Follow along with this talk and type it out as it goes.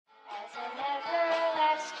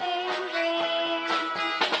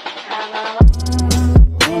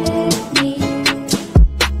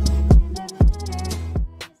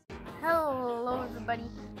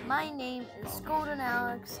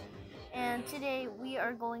today we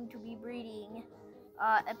are going to be breeding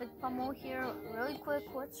Epic Pummel here. Really quick,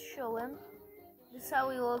 let's show him. This is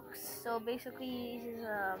how he looks. So basically, he's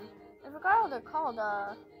I forgot what they're called.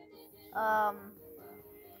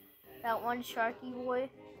 That one sharky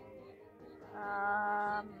boy.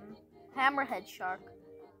 Hammerhead shark.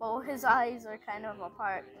 Well, his eyes are kind of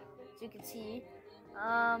apart, as you can see.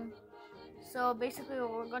 So basically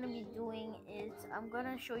what we're going to be doing is I'm going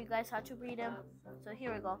to show you guys how to breed him. So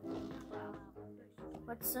here we go.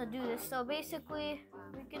 Let's do this. So basically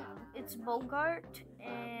it's Bogart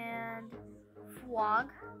and Fwog,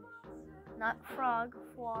 not frog,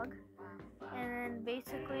 Fwog. And then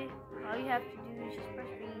basically all you have to do is just press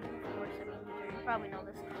B. Of course, I mean, you probably know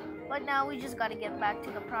this. But now we just got to get back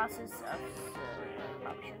to the process of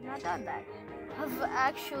probably should not done that. Of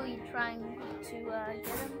actually trying to get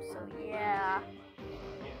him, so yeah.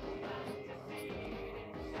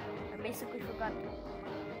 I basically forgot to.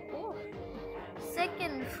 Oh,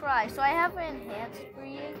 second try. So I have an enhanced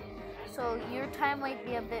breeding, so your time might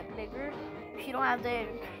be a bit bigger if you don't have the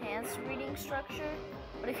enhanced breeding structure.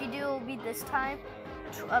 But if you do, it will be this time.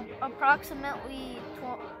 Approximately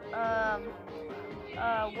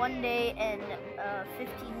 1 day and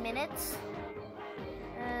 15 minutes.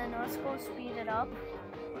 And let's go speed it up.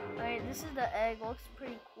 Alright, this is the egg. Looks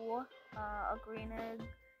pretty cool. A green egg,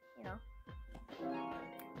 you know.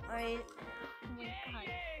 Alright.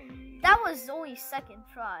 That was only second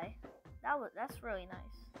try. That's really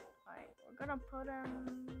nice. Alright, we're gonna put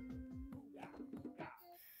him.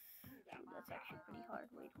 That's actually pretty hard.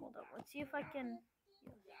 Wait, hold up. Let's see if I can.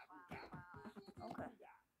 Okay.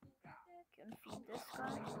 Can feed this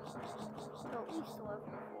guy. So we still have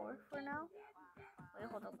 4 for now. Wait,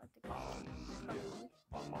 hold up, I think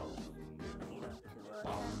probably feed him to see.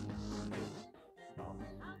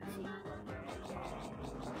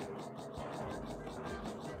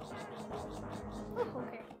 Ooh,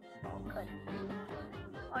 okay, good.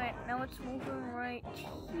 Alright, now it's moving right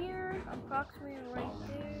here, approximately right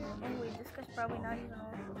there. Oh wait, this guy's probably not even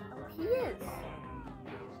level 10. Oh, he is!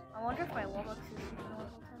 I wonder if my Robux is even level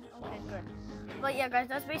 10. Okay, good. But yeah, guys,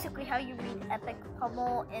 that's basically how you read Epic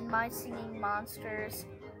Pummel in My Singing Monsters.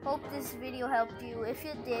 Hope this video helped you. If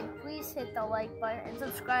it did, please hit the like button and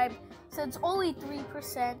subscribe. Since only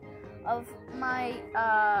 3% of my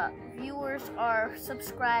viewers are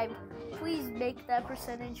subscribed, please make that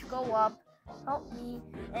percentage go up. Help me.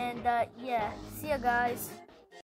 And yeah, see ya, guys.